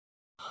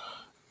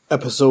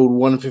Episode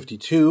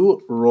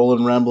 152,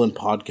 Rollin' Ramblin'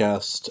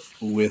 Podcast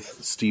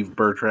with Steve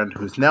Bertrand,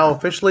 who's now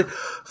officially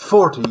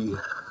 40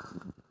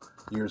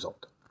 years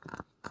old.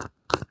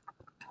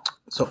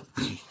 So,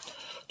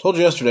 told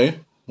you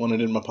yesterday, when I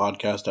did my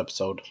podcast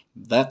episode,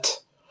 that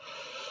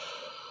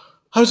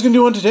I was going to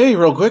do one today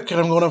real quick, and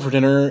I'm going out for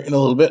dinner in a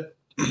little bit.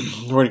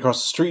 Right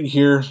across the street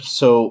here,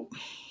 so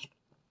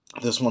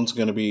this one's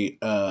going to be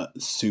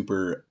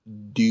super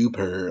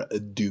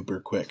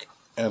duper quick.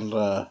 And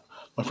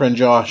my friend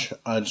Josh,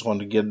 I just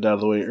wanted to get it out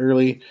of the way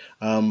early.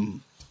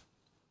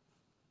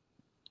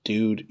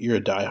 Dude, you're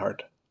a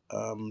diehard.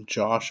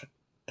 Josh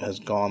has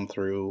gone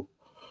through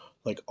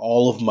like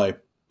all of my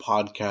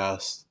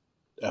podcast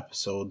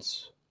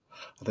episodes.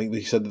 I think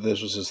they said that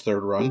this was his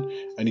third run,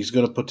 and he's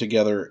going to put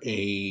together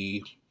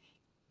a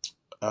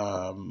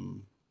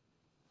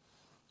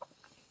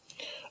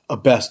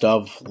best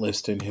of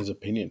list in his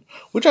opinion,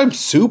 which I'm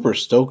super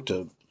stoked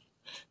to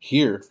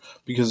hear,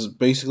 because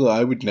basically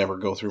I would never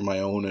go through my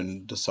own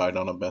and decide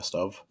on a best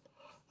of.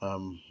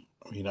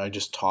 I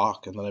just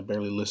talk and then I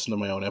barely listen to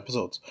my own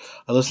episodes.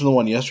 I listened to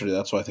one yesterday,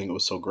 that's why I think it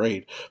was so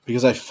great,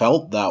 because I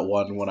felt that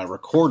one when I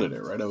recorded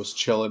it, right? I was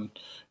chilling,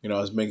 I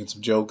was making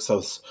some jokes, I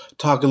was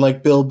talking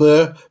like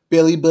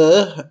Billy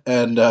Burr,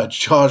 and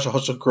Josh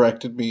also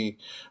corrected me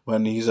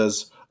when he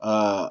says,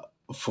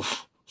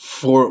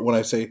 for when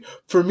I say,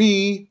 for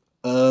me,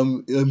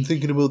 I'm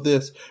thinking about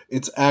this.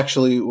 It's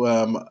actually,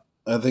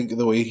 I think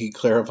the way he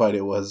clarified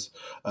it was,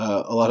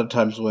 a lot of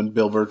times when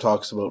Bill Burr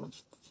talks about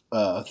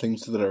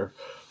things that are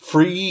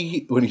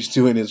free, when he's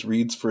doing his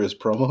reads for his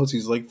promos,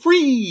 he's like,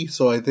 free!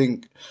 So I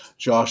think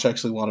Josh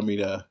actually wanted me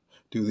to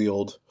do the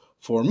old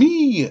for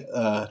me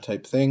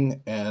type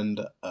thing,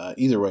 and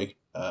either way,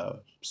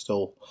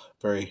 still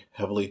very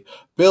heavily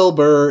Bill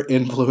Burr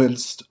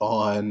influenced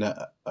on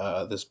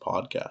this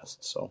podcast.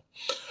 So,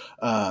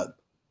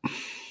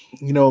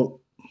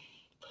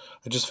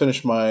 I just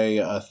finished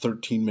my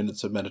 13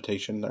 minutes of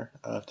meditation there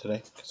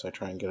today, because I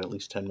try and get at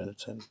least 10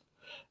 minutes in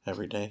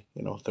every day.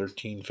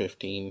 13,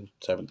 15,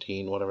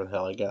 17, whatever the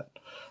hell I get.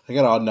 I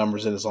got odd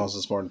numbers in. As long as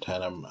it's more than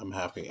 10, I'm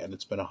happy. And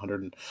it's been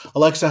 100.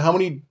 Alexa, how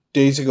many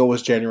days ago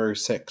was January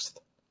 6th?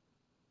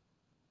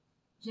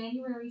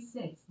 January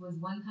 6th was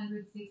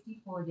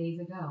 164 days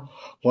ago.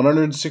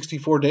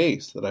 164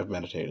 days that I've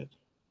meditated.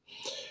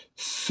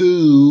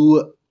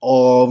 So,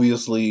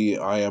 obviously,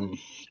 I am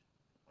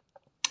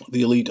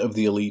the elite of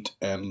the elite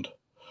and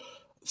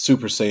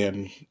Super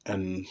Saiyan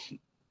and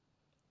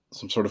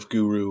some sort of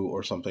guru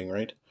or something,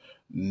 right?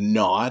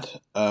 Not.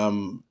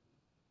 I'm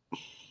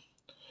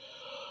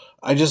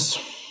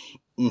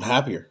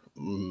happier.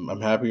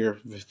 I'm happier.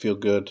 I feel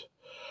good.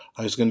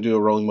 I was going to do a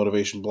Rolling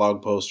Motivation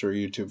blog post or a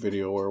YouTube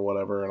video or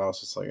whatever, and I was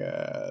just like,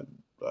 I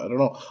don't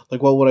know.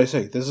 Like, what would I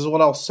say? This is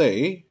what I'll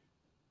say,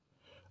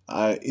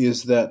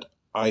 is that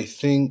I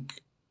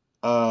think,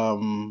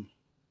 I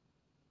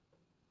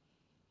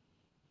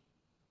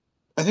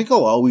think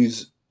I'll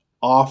always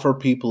offer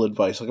people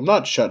advice. Like, I'm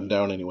not shutting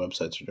down any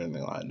websites or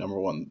anything like that. Number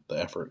one, the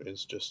effort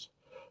is just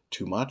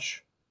too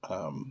much.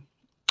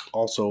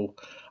 Also,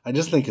 I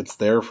just think it's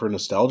there for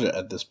nostalgia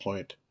at this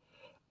point.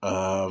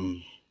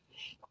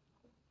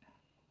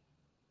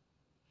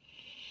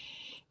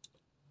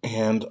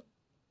 And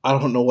I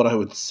don't know what I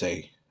would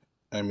say.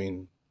 I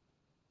mean,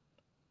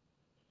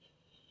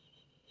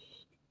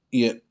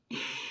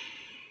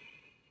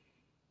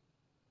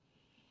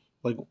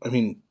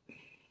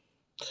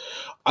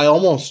 I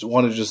almost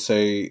want to just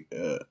say,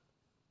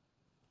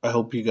 I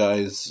hope you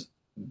guys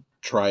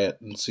try it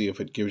and see if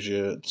it gives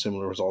you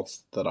similar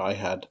results that I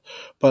had.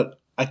 But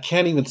I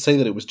can't even say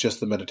that it was just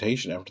the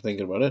meditation after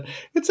thinking about it.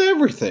 It's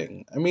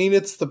everything. I mean,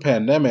 it's the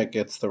pandemic,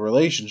 it's the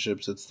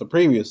relationships, it's the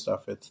previous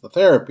stuff, it's the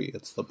therapy,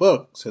 it's the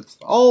books, it's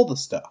all the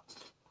stuff.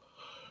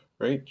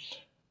 Right?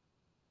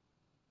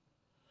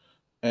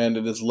 And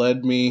it has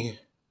led me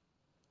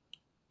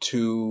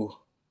to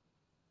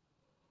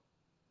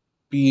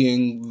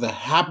being the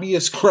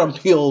happiest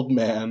grumpy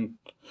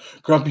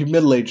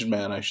middle-aged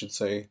man, I should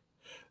say,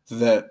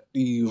 that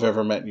you've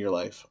ever met in your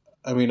life.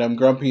 I mean, I'm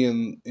grumpy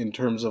in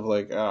terms of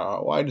like,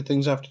 why do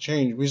things have to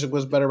change? Music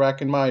was better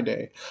back in my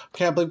day. I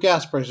can't believe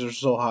gas prices are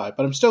so high,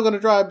 but I'm still going to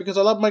drive because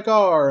I love my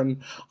car,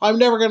 and I'm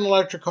never getting an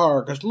electric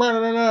car because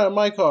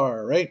my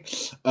car,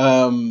 right?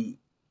 And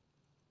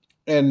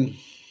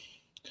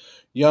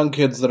young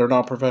kids that are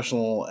not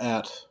professional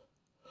at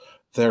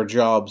their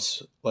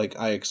jobs, like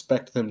I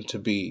expect them to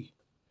be,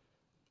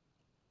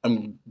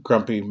 I'm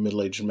grumpy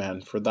middle-aged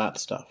man for that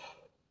stuff.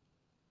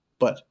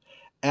 But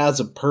as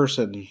a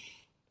person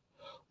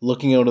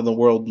looking out in the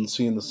world and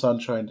seeing the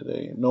sunshine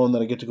today, knowing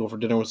that I get to go for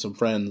dinner with some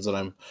friends, and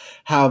I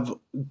have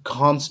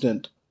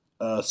constant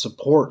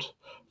support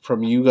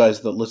from you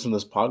guys that listen to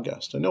this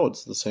podcast. I know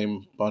it's the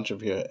same bunch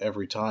of you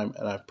every time,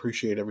 and I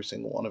appreciate every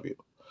single one of you.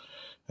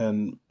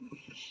 And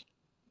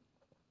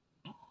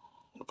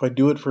if I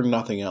do it for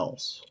nothing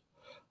else,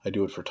 I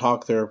do it for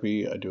talk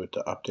therapy, I do it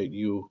to update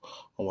you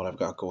on what I've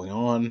got going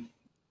on,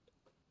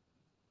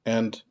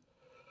 and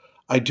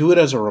I do it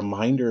as a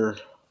reminder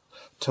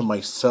to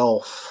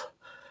myself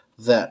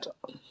that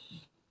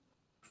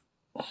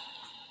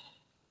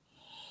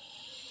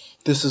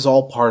this is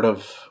all part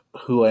of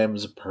who I am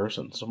as a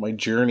person. So my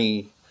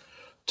journey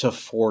to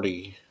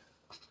 40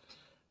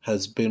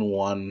 has been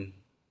one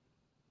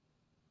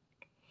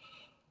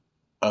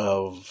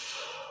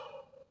of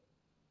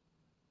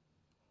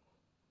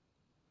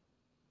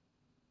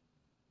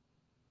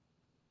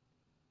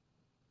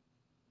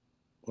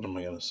what am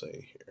I going to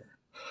say here?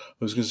 I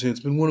was going to say it's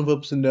been one of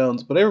ups and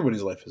downs, but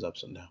everybody's life has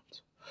ups and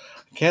downs.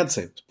 I can't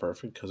say it's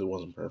perfect because it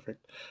wasn't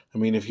perfect. I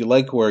mean, if you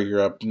like where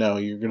you're up now,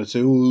 you're going to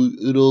say, oh,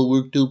 it all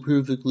worked out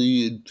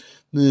perfectly.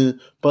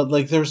 But,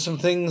 like, there's some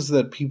things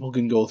that people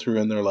can go through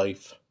in their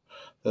life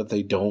that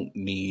they don't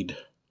need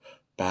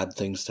bad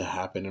things to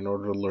happen in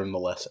order to learn the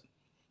lesson.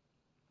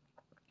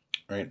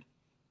 Right?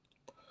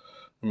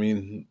 I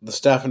mean, the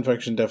staph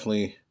infection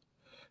definitely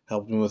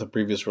helped me with a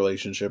previous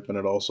relationship, and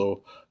it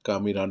also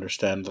got me to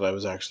understand that I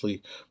was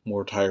actually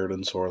more tired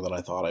and sore than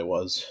I thought I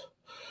was.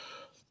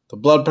 The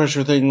blood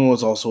pressure thing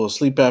was also a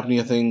sleep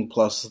apnea thing,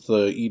 plus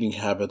the eating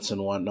habits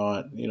and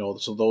whatnot.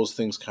 So those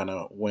things kind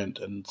of went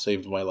and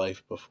saved my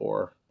life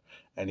before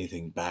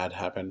anything bad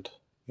happened.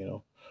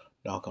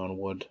 Knock on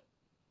wood.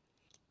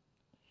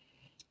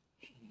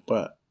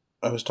 But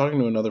I was talking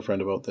to another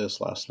friend about this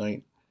last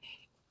night,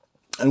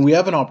 and we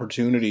have an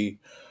opportunity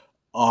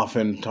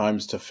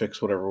oftentimes to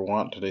fix whatever we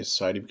want in today's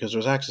society because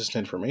there's access to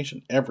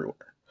information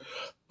everywhere.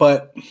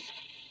 But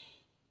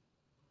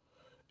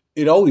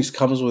it always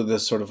comes with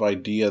this sort of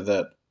idea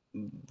that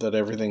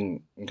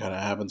everything kind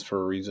of happens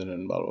for a reason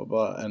and blah blah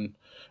blah.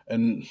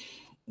 And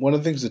one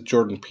of the things that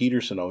Jordan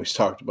Peterson always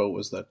talked about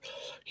was that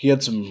he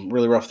had some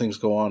really rough things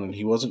go on, and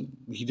he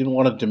didn't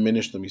want to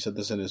diminish them. He said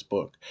this in his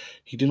book.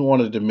 He didn't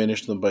want to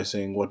diminish them by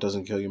saying what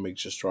doesn't kill you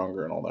makes you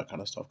stronger and all that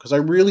kind of stuff. Because I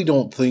really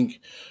don't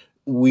think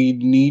we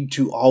need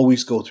to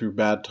always go through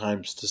bad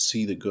times to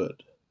see the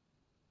good.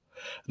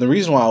 And the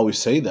reason why I always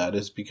say that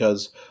is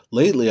because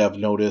lately I've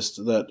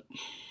noticed that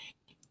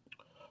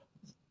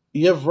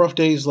you have rough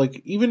days,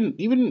 like even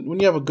when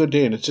you have a good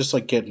day and it's just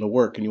like getting to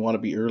work and you want to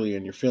be early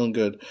and you're feeling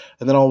good,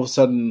 and then all of a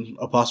sudden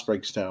a bus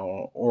breaks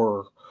down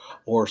or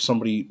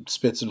somebody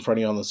spits in front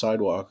of you on the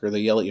sidewalk or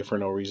they yell at you for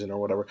no reason or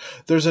whatever.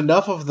 There's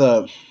enough of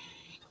the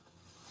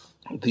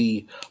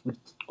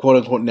quote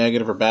unquote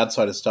negative or bad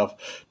side of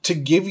stuff to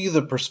give you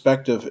the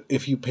perspective,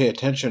 if you pay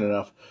attention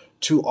enough,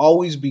 to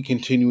always be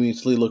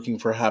continuously looking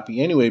for happy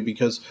anyway,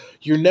 because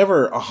you're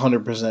never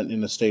 100%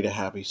 in a state of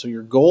happy. So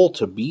your goal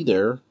to be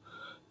there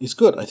is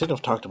good. I think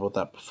I've talked about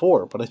that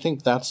before, but I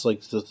think that's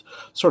like the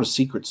sort of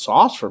secret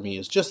sauce for me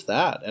is just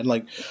that. And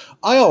like,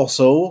 I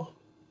also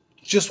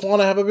just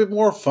want to have a bit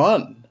more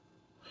fun.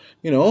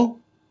 I don't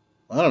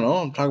know.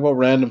 I'm talking about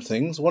random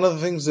things. One of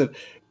the things that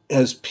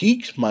has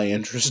piqued my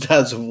interest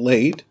as of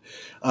late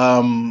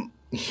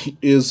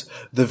is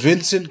the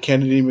Vincent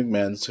Kennedy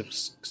McMahon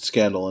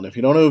scandal. And if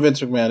you don't know who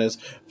Vince McMahon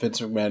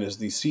is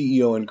the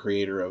CEO and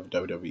creator of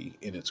WWE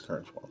in its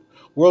current form.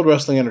 World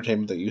Wrestling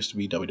Entertainment that used to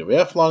be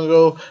WWF long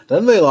ago.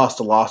 Then they lost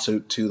a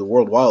lawsuit to the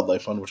World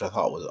Wildlife Fund, which I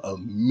thought was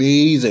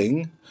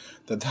amazing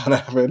that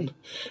happened.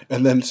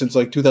 And then since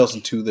like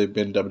 2002, they've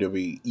been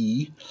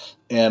WWE.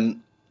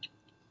 And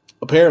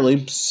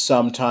apparently,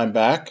 some time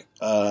back,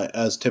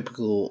 as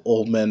typical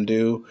old men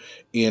do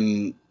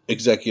in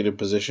executive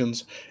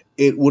positions,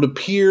 it would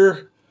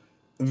appear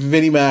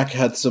Vinnie Mac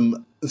had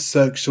some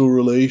sexual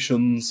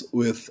relations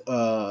with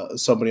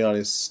somebody on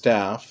his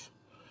staff,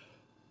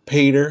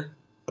 paid her,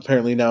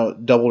 apparently now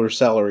doubled her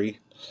salary,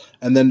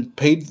 and then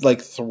paid like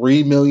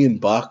 $3 million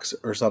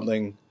or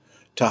something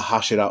to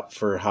hush it up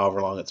for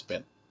however long it's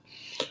been.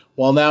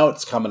 Well, now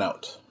it's coming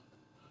out,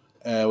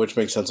 which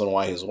makes sense on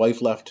why his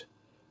wife left.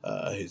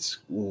 His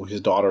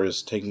daughter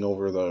is taking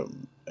over the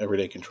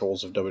everyday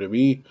controls of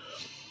WWE,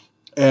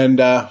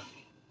 and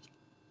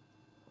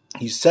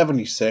he's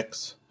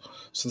 76,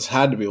 so this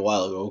had to be a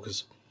while ago,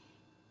 because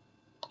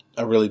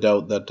I really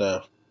doubt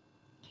that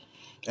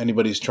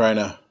anybody's trying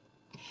to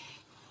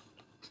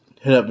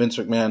hit up Vince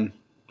McMahon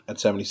at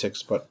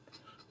 76, but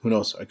who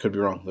knows? I could be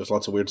wrong. There's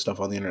lots of weird stuff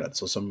on the internet,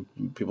 so some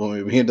people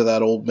may be into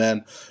that old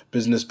man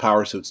business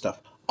power suit stuff.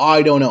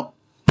 I don't know.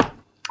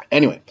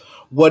 Anyway,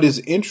 what is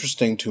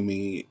interesting to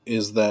me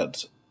is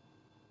that,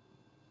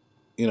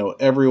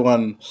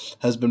 everyone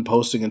has been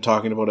posting and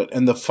talking about it,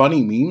 and the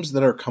funny memes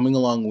that are coming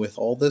along with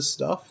all this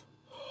stuff,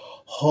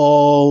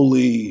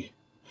 holy,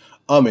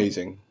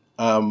 amazing.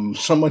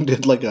 Someone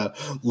did like a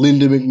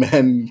Linda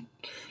McMahon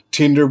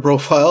Tinder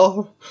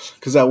profile,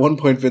 because at one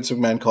point Vince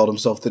McMahon called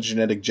himself the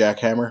genetic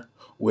jackhammer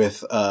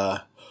with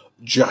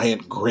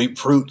giant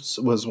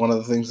grapefruits was one of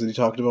the things that he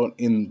talked about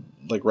in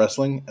like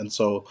wrestling, and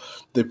so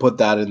they put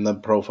that in the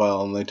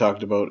profile, and they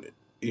talked about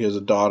he has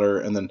a daughter,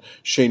 and then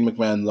Shane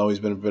McMahon's always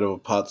been a bit of a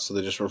putz, so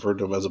they just referred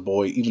to him as a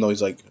boy, even though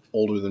he's like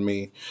older than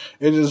me.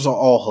 It is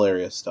all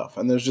hilarious stuff,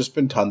 and there's just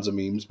been tons of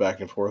memes back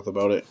and forth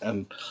about it,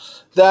 and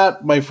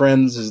that, my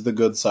friends, is the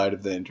good side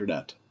of the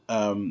internet.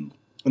 And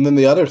then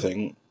the other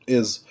thing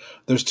is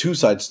there's two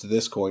sides to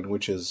this coin,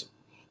 which is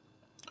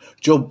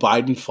Joe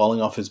Biden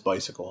falling off his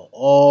bicycle.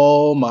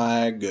 Oh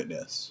my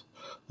goodness.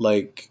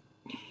 Like,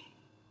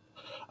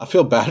 I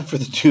feel bad for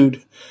the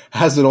dude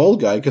as an old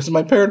guy because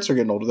my parents are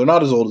getting older. They're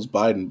not as old as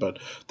Biden, but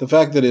the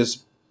fact that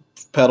his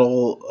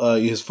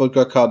foot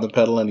got caught in the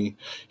pedal and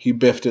he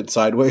biffed it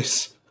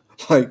sideways,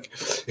 like,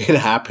 it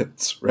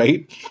happens,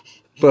 right?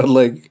 But,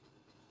 like,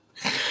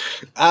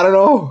 I don't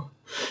know.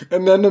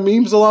 And then the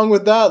memes along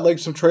with that, like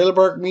some trailer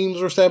park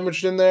memes were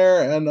sandwiched in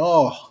there, and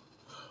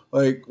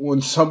like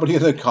when somebody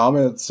in the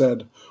comments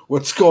said,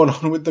 "What's going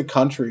on with the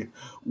country?"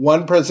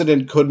 One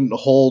president couldn't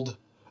hold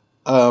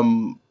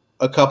a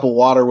cup of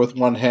water with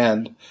one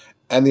hand,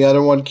 and the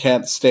other one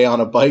can't stay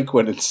on a bike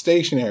when it's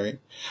stationary.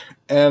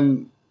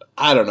 And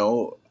I don't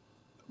know,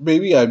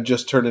 maybe I'm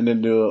just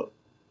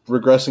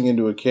regressing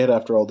into a kid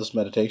after all this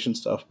meditation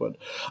stuff, but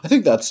I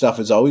think that stuff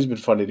has always been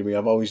funny to me.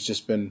 I've always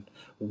just been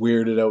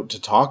weirded out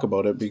to talk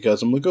about it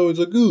because I'm like, oh,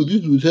 this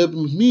is what's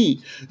happening with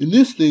me and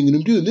this thing, and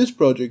I'm doing this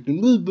project,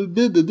 and blah, blah,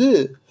 blah, blah,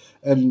 blah.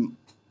 And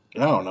I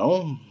don't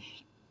know.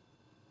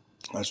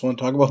 I just want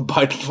to talk about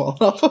Biden falling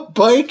off a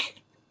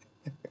bike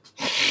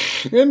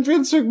and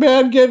Vince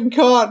McMahon getting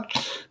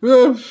caught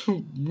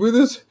with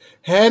his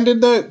hand in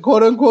the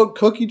quote-unquote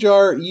cookie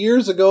jar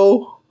years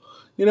ago,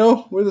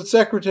 with the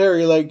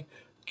secretary. Like,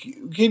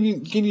 can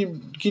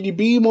you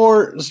be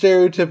more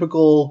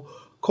stereotypical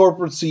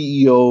corporate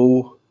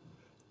CEO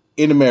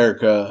in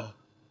America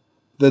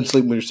than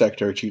sleeping with your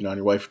secretary, cheating on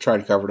your wife,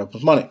 trying to cover it up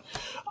with money?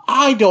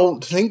 I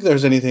don't think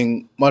there's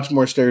anything much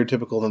more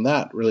stereotypical than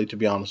that, really, to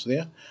be honest with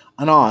you.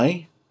 And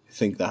I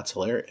think that's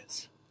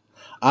hilarious.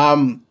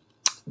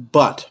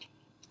 But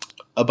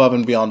above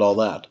and beyond all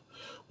that,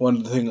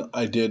 one thing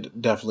I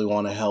did definitely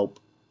want to help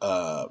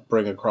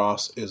bring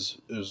across is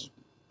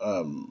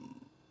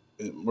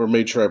or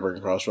made sure I bring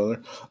across,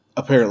 rather.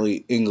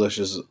 Apparently, English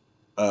is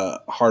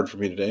hard for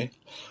me today.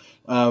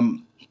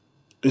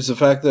 Is the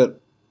fact that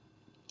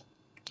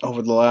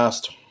over the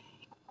last,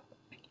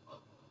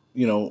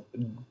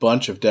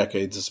 bunch of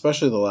decades,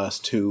 especially the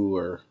last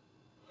 2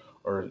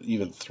 or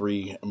even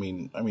 3. I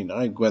mean,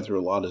 I went through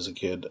a lot as a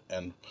kid,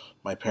 and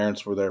my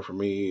parents were there for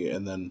me,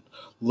 and then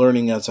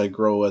learning as I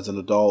grow as an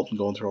adult and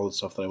going through all the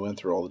stuff that I went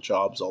through, all the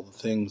jobs, all the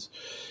things.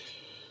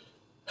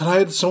 And I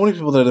had so many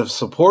people that have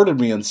supported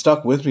me and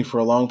stuck with me for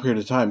a long period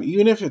of time,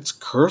 even if it's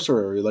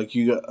cursory. Like,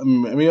 I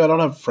don't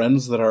have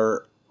friends that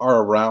are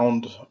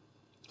around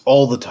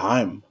all the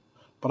time,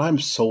 but I'm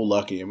so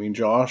lucky. I mean,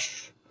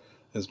 Josh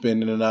has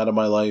been in and out of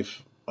my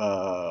life,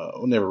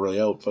 never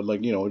really out, but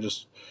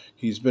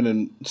he's been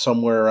in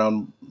somewhere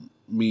around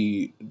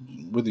me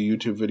with the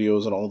YouTube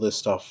videos and all this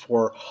stuff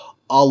for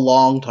a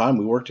long time.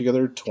 We worked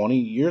together 20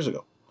 years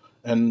ago.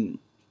 And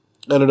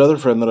another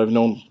friend that I've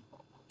known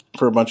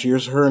for a bunch of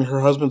years, her and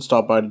her husband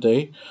stopped by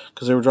today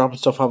because they were dropping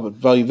stuff off at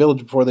Value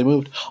Village before they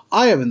moved.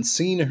 I haven't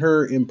seen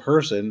her in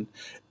person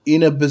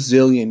in a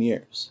bazillion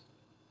years.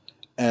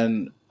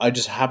 And I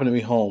just happened to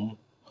be home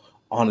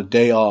on a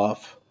day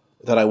off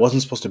that I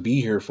wasn't supposed to be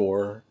here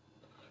for,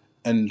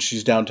 and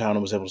she's downtown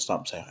and was able to stop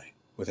and say hi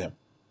with him.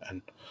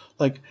 And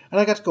I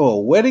got to go to a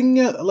wedding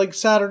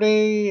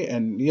Saturday,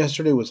 and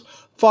yesterday was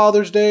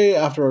Father's Day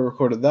after I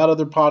recorded that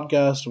other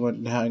podcast. I went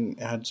and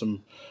had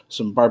some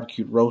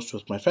barbecued roast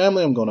with my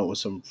family. I'm going out with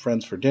some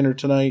friends for dinner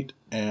tonight,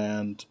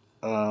 and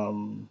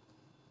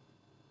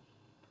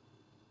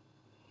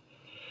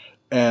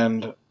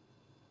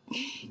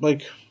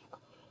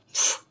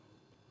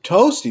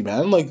toasty,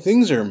 man. Like,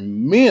 things are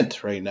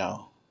mint right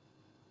now.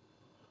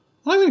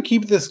 I'm going to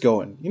keep this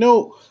going.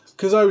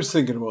 Because I was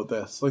thinking about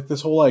this. Like,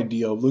 this whole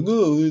idea of,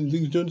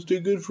 things don't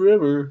stay good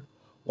forever.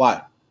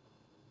 Why?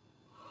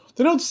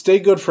 They don't stay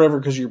good forever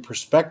because your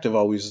perspective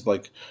always,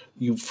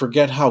 you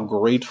forget how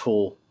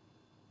grateful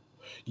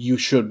you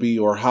should be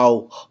or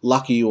how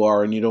lucky you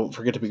are, and you don't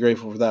forget to be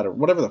grateful for that, or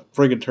whatever the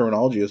friggin'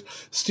 terminology is.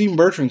 Steve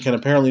Bertrand can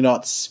apparently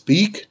not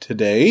speak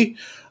today.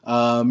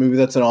 Maybe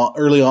that's an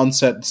early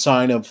onset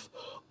sign of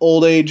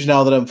old age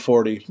now that I'm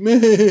 40.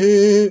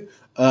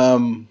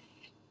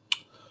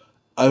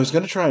 I was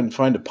going to try and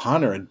find a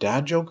pun or a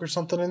dad joke or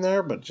something in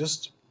there, but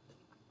just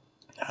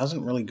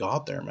hasn't really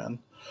got there, man.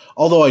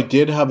 Although I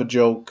did have a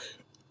joke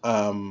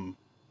about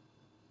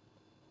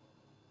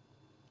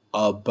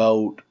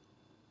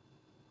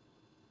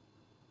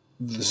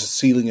the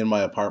ceiling in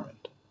my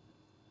apartment.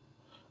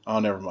 Oh,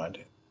 never mind.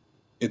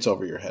 It's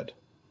over your head.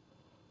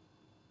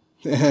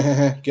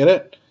 Get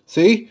it?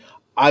 See?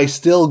 I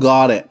still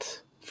got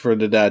it for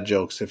the dad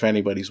jokes, if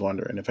anybody's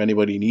wondering. If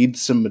anybody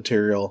needs some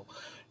material,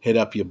 hit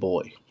up your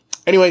boy.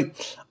 Anyway,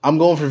 I'm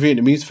going for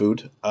Vietnamese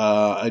food.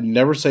 I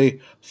never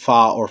say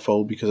pho or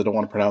pho because I don't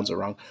want to pronounce it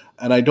wrong.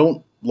 And I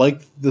don't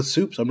like the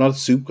soups. I'm not a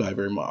soup guy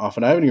very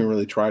often. I haven't even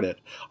really tried it.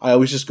 I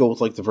always just go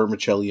with the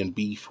vermicelli and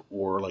beef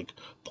or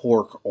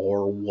pork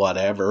or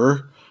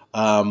whatever.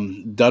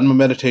 Done my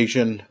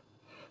meditation.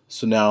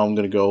 So now I'm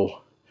going to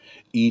go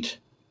eat,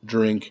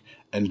 drink,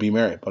 and be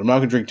merry. But I'm not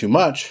going to drink too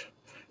much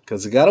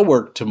because I got to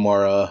work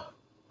tomorrow.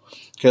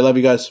 Okay, love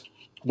you guys.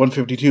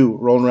 152,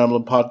 Rolling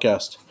Ramblin'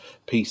 Podcast.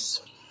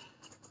 Peace.